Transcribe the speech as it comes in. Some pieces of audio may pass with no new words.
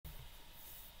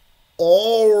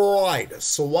Alright,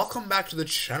 so welcome back to the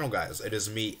channel, guys. It is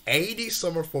me, AD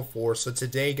Summer44. So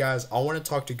today, guys, I want to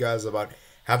talk to you guys about,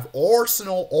 have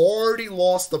Arsenal already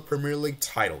lost the Premier League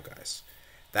title, guys?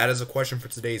 That is a question for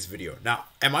today's video. Now,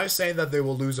 am I saying that they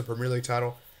will lose a Premier League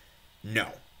title? No.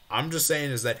 I'm just saying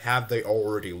is that have they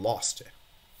already lost it?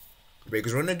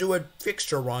 Because we're going to do a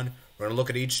fixture run. We're going to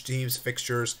look at each team's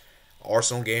fixtures,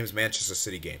 Arsenal games, Manchester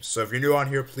City games. So if you're new on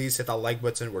here, please hit that like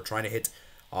button. We're trying to hit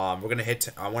I want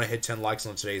to hit 10 likes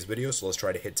on today's video, so let's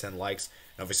try to hit 10 likes.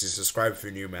 And obviously, subscribe if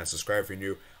you're new, man. Subscribe if you're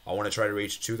new. I want to try to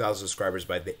reach 2,000 subscribers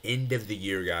by the end of the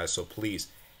year, guys. So please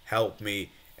help me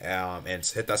and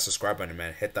hit that subscribe button,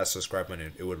 man. Hit that subscribe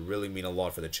button. It would really mean a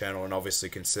lot for the channel. And obviously,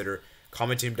 consider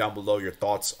commenting down below your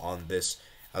thoughts on this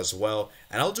as well.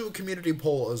 And I'll do a community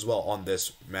poll as well on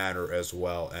this matter as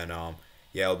well. And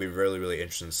yeah, it'll be really, really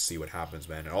interesting to see what happens,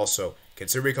 man. And also,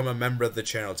 consider becoming a member of the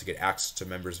channel to get access to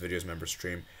members' videos, member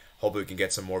stream. Hopefully, we can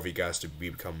get some more of you guys to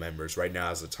become members. Right now,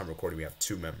 as the time recording, we have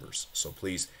 2 members. So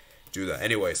please do that.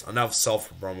 Anyways, enough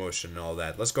self-promotion and all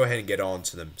that. Let's go ahead and get on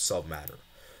to the sub-matter.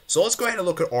 So let's go ahead and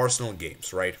look at Arsenal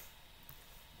games, right?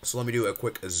 So let me do a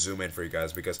quick zoom in for you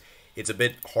guys because it's a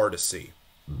bit hard to see.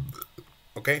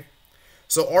 Okay?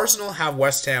 So Arsenal have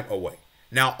West Ham away.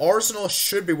 Now, Arsenal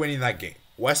should be winning that game.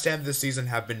 West Ham this season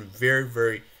have been very,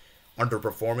 very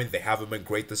underperforming. They haven't been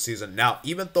great this season. Now,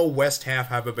 even though West Ham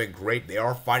haven't been great, they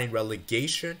are fighting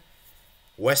relegation.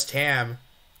 West Ham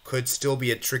could still be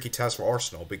a tricky test for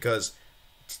Arsenal because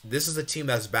this is a team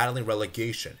that's battling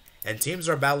relegation. And teams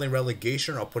that are battling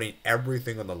relegation are putting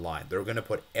everything on the line. They're going to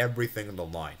put everything on the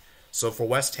line. So for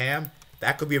West Ham,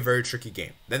 that could be a very tricky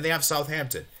game. Then they have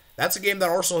Southampton. That's a game that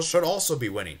Arsenal should also be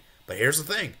winning. But here's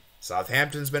the thing.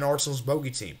 Southampton's been Arsenal's bogey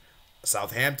team.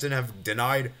 Southampton have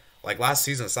denied, like last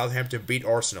season, Southampton beat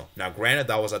Arsenal. Now, granted,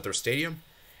 that was at their stadium,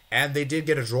 and they did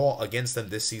get a draw against them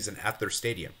this season at their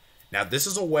stadium. Now, this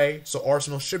is away, so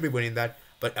Arsenal should be winning that,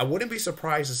 but I wouldn't be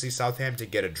surprised to see Southampton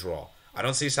get a draw. I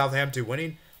don't see Southampton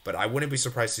winning, but I wouldn't be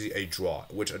surprised to see a draw,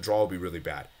 which a draw would be really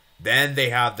bad. Then they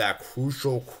have that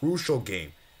crucial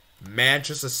game,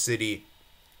 Manchester City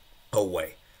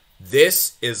away.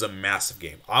 This is a massive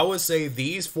game. I would say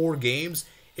these 4 games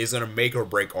is going to make or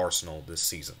break Arsenal this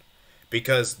season.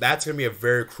 Because that's going to be a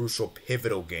very crucial,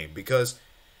 pivotal game. Because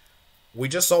we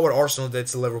just saw what Arsenal did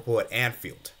to Liverpool at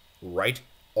Anfield, right?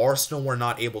 Arsenal were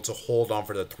not able to hold on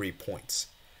for the 3 points.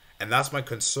 And that's my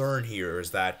concern here,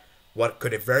 is that what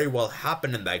could very well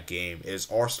happen in that game is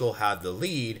Arsenal had the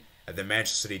lead and then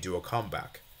Manchester City do a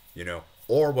comeback, you know?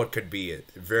 Or what could be a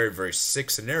very, very sick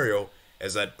scenario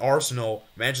is that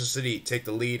Manchester City take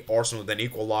the lead, Arsenal then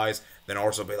equalize, then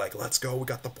Arsenal be like, let's go, we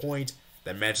got the point.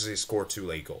 Then Manchester City score 2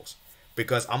 late goals.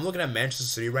 Because I'm looking at Manchester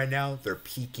City right now, they're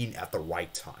peaking at the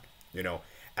right time, you know.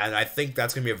 And I think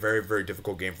that's going to be a very, very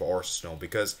difficult game for Arsenal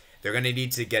because they're going to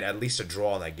need to get at least a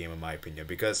draw in that game, in my opinion,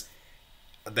 because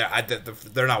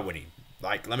they're not winning.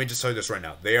 Like, let me just tell you this right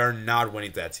now. They are not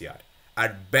winning the Etihad.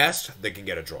 At best, they can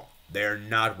get a draw. They are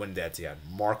not winning the Etihad.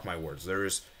 Mark my words. There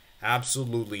is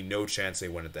absolutely no chance they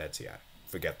win at the Etihad.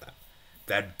 Forget that.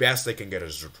 At best, they can get a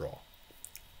draw.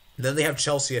 Then they have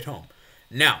Chelsea at home.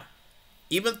 Now,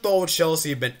 even though Chelsea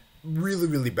have been really,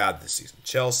 really bad this season,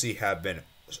 Chelsea have been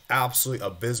absolutely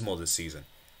abysmal this season.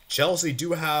 Chelsea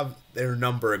do have their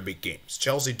number in big games.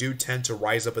 Chelsea do tend to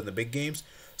rise up in the big games,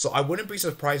 so I wouldn't be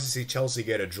surprised to see Chelsea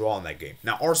get a draw in that game.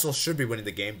 Now, Arsenal should be winning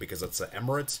the game because it's the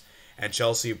Emirates, and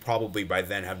Chelsea probably by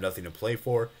then have nothing to play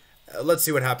for. Let's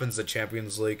see what happens in the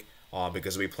Champions League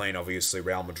because we'll be playing, obviously,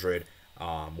 Real Madrid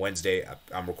Wednesday.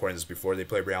 I'm recording this before they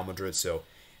play Real Madrid, so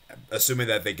assuming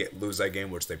that they lose that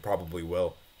game, which they probably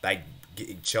will, that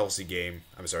Chelsea game,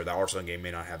 that Arsenal game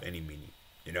may not have any meaning,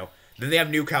 you know? Then they have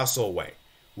Newcastle away,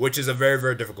 which is a very,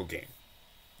 very difficult game.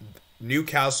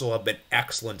 Newcastle have been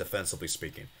excellent defensively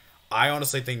speaking. I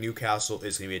honestly think Newcastle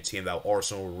is going to be a team that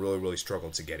Arsenal will really, really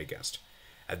struggle to get against.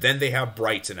 And then they have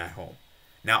Brighton at home.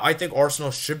 Now, I think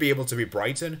Arsenal should be able to beat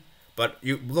Brighton, but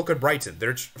you look at Brighton.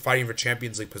 They're fighting for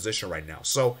Champions League position right now.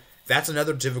 So that's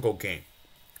another difficult game.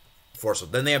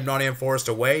 Then they have Nottingham Forest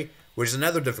away, which is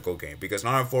another difficult game because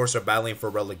Nottingham Forest are battling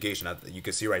for relegation. You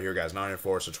can see right here, guys, Nottingham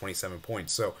Forest are 27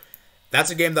 points. So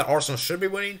that's a game that Arsenal should be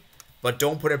winning, but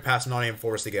don't put it past Nottingham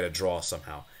Forest to get a draw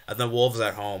somehow. And then Wolves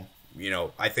at home, you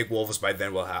know, I think Wolves by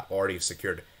then will have already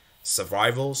secured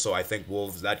survival. So I think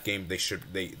Wolves, that game,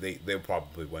 they'll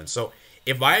probably win. So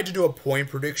if I had to do a point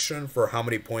prediction for how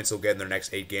many points they'll get in their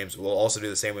next 8 games, we'll also do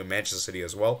the same with Manchester City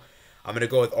as well. I'm going to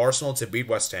go with Arsenal to beat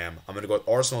West Ham. I'm going to go with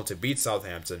Arsenal to beat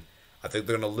Southampton. I think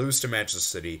they're going to lose to Manchester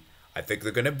City. I think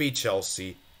they're going to beat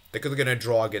Chelsea. I think they're going to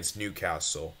draw against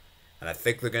Newcastle. and I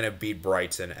think they're going to beat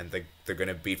Brighton, and they're going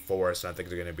to beat Forest, and I think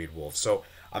they're going to beat Wolves. So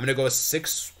I'm going to go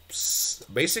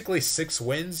basically 6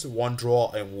 wins, 1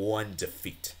 draw, and 1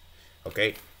 defeat.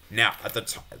 Okay? Now, at the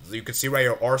top, you can see right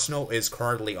here, Arsenal is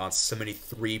currently on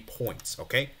 73 points.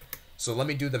 Okay? So let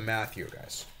me do the math here,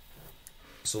 guys.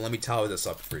 So let me tally this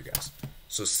up for you guys.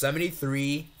 So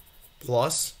 73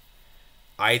 plus,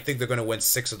 I think they're going to win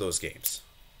 6 of those games.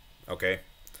 Okay?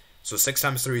 So 6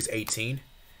 times 3 is 18.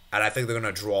 And I think they're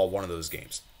going to draw 1 of those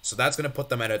games. So that's going to put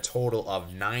them at a total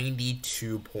of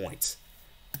 92 points.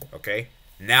 Okay?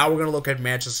 Now we're going to look at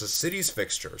Manchester City's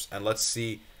fixtures. And let's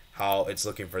see how it's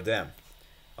looking for them.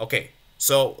 Okay.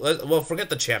 So, well, forget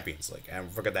the Champions League. And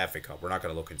forget the FA Cup. We're not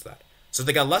going to look into that. So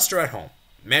they got Leicester at home.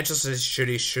 Manchester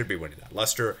City should be winning that.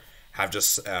 Leicester have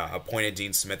just appointed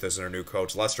Dean Smith as their new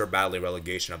coach. Leicester battling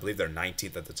relegation. I believe they're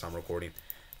 19th at the time of recording.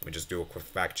 Let me just do a quick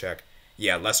fact check.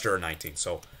 Yeah, Leicester are 19th.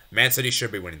 So Man City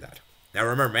should be winning that. Now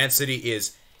remember, Man City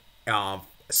is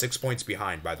 6 points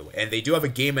behind, by the way. And they do have a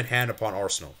game in hand upon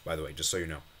Arsenal, by the way, just so you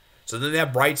know. So then they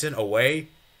have Brighton away.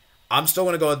 I'm still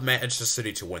going to go with Manchester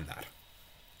City to win that.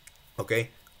 Okay?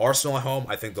 Arsenal at home,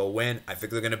 I think they'll win. I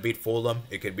think they're going to beat Fulham.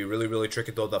 It could be really, really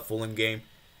tricky, though, that Fulham game.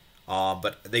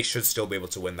 But they should still be able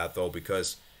to win that, though,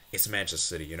 because it's Manchester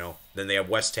City, you know. Then they have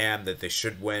West Ham that they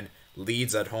should win.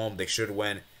 Leeds at home, they should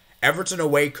win. Everton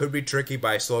away could be tricky, but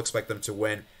I still expect them to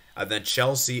win. And then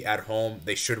Chelsea at home,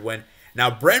 they should win.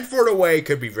 Now, Brentford away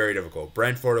could be very difficult.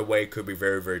 Brentford away could be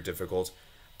very, very difficult.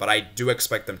 But I do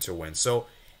expect them to win. So,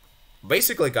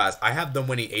 basically, guys, I have them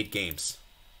winning 8 games.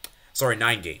 Sorry,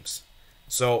 9 games.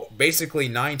 So, basically,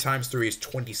 9 times 3 is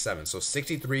 27. So,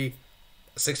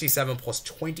 67 plus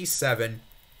 27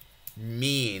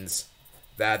 means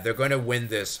that they're going to win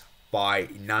this by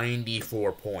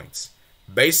 94 points.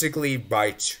 Basically,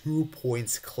 by 2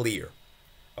 points clear.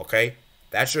 Okay?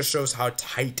 That just shows how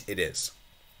tight it is.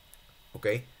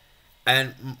 Okay?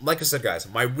 And like I said, guys,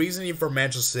 my reasoning for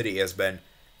Manchester City has been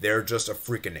they're just a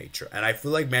freak of nature. And I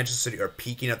feel like Manchester City are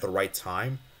peaking at the right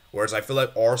time. Whereas I feel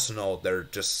like Arsenal, they're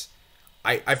just...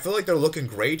 I feel like they're looking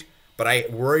great, but I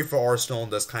worry for Arsenal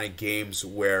in those kind of games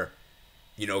where,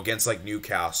 you know, against like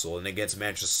Newcastle and against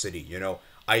Manchester City, you know.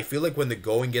 I feel like when the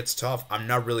going gets tough, I'm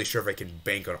not really sure if I can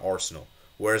bank on Arsenal.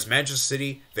 Whereas Manchester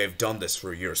City, they've done this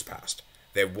for years past.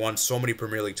 They've won so many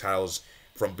Premier League titles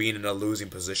from being in a losing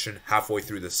position halfway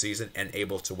through the season and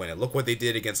able to win it. Look what they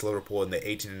did against Liverpool in the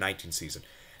 18 and 19 season.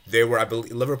 They were,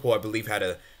 Liverpool, I believe, had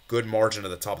a good margin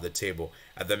at the top of the table.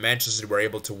 And the Manchester City were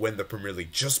able to win the Premier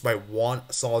League just by 1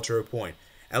 solitary point.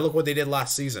 And look what they did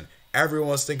last season. Everyone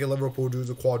was thinking Liverpool would do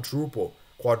the quadruple.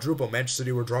 Manchester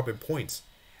City were dropping points.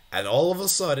 And all of a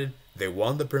sudden, they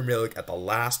won the Premier League at the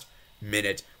last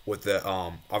minute with the,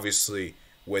 obviously,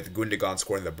 with Gundogan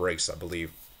scoring the brace, I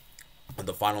believe, on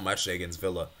the final match day against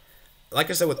Villa. Like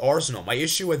I said with Arsenal, my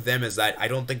issue with them is that I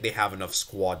don't think they have enough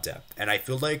squad depth. And I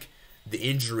feel like the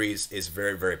injuries is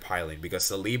very, very piling because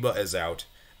Saliba is out.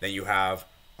 Then you have,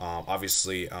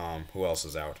 obviously, who else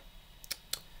is out?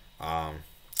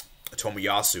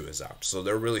 Tomiyasu is out. So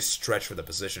they're really stretched for the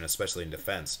position, especially in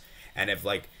defense. And if,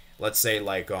 like, let's say,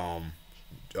 like,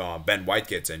 Ben White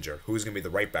gets injured, who's going to be the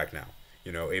right back now?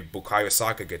 You know, if Bukayo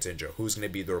Saka gets injured, who's going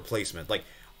to be the replacement? Like,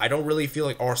 I don't really feel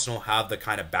like Arsenal have the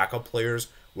kind of backup players,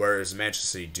 whereas Manchester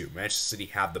City do. Manchester City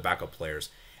have the backup players.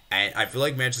 And I feel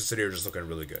like Manchester City are just looking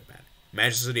really good, man.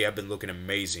 Manchester City have been looking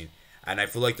amazing. And I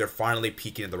feel like they're finally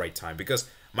peaking at the right time. Because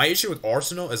my issue with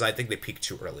Arsenal is I think they peaked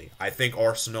too early. I think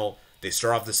Arsenal, they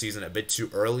start off the season a bit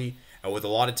too early. And with a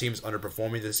lot of teams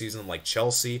underperforming this season, like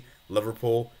Chelsea,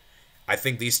 Liverpool, I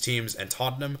think these teams and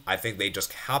Tottenham, I think they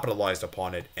just capitalized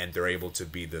upon it and they're able to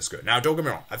be this good. Now, don't get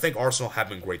me wrong. I think Arsenal have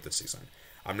been great this season.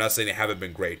 I'm not saying they haven't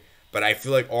been great. But I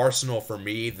feel like Arsenal, for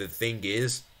me, the thing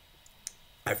is,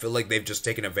 I feel like they've just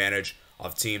taken advantage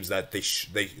of teams that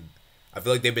I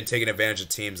feel like they've been taking advantage of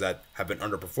teams that have been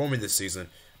underperforming this season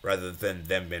rather than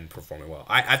them been performing well.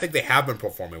 I think they have been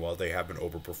performing well. They have been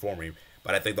overperforming.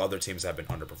 But I think the other teams have been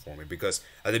underperforming because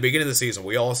at the beginning of the season,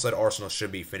 we all said Arsenal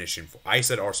should be finishing. I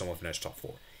said Arsenal will finish top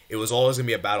 4. It was always going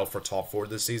to be a battle for top 4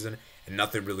 this season and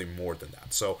nothing really more than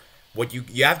that. So what you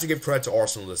have to give credit to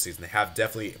Arsenal this season. They have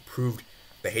definitely proved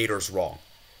the haters wrong.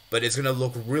 But it's going to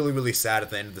look really, really sad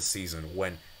at the end of the season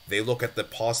when they look at the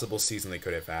possible season they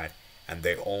could have had and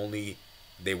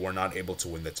they were not able to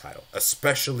win the title,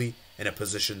 especially in a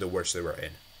position to which they were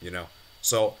in, you know.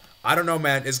 So I don't know,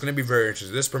 man. It's going to be very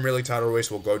interesting. This Premier League title race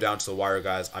will go down to the wire,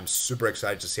 guys. I'm super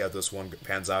excited to see how this one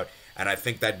pans out. And I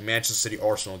think that Manchester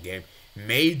City-Arsenal game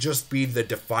may just be the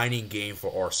defining game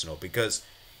for Arsenal. Because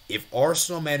if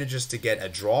Arsenal manages to get a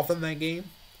draw from that game,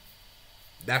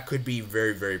 that could be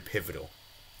very, very pivotal.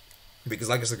 Because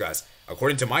like I said, guys,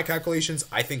 According to my calculations,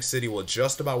 I think City will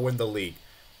just about win the league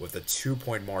with a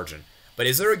 2-point margin. But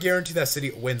is there a guarantee that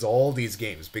City wins all these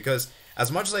games? Because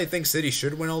as much as I think City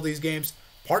should win all these games,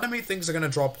 part of me thinks they're going to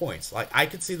drop points. Like, I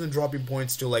could see them dropping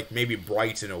points to, like, maybe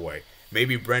Brighton away,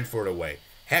 maybe Brentford away.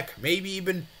 Heck, maybe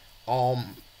even,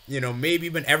 maybe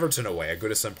even Everton away at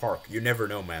Goodison Park. You never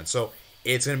know, man. So,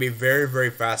 it's going to be very, very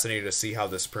fascinating to see how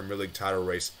this Premier League title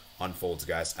race unfolds,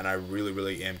 guys. And I really,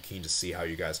 really am keen to see how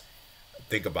you guys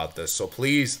think about this. So,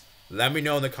 please, let me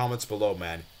know in the comments below,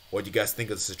 man, what you guys think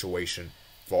of the situation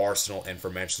for Arsenal and for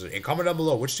Manchester. And comment down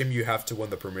below which team you have to win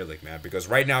the Premier League, man. Because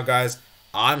right now, guys,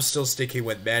 I'm still sticking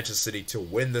with Manchester City to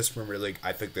win this Premier League.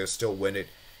 I think they'll still win it,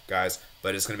 guys.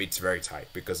 But it's going to be very tight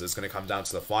because it's going to come down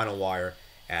to the final wire.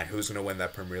 And who's going to win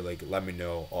that Premier League? Let me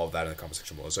know all of that in the comment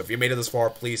section below. So if you made it this far,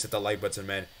 please hit the like button,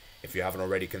 man. If you haven't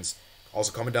already,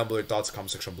 also comment down below your thoughts in the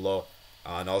comment section below.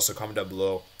 And also comment down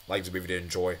below, like the video if you did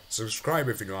enjoy. Subscribe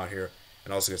if you're new out here.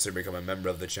 And also consider becoming a member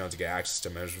of the channel to get access to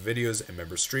members' videos and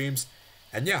member streams.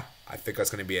 And yeah, I think that's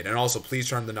going to be it. And also, please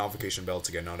turn on the notification bell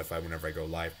to get notified whenever I go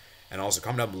live. And also,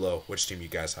 comment down below which team you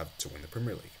guys have to win the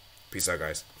Premier League. Peace out,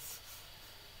 guys.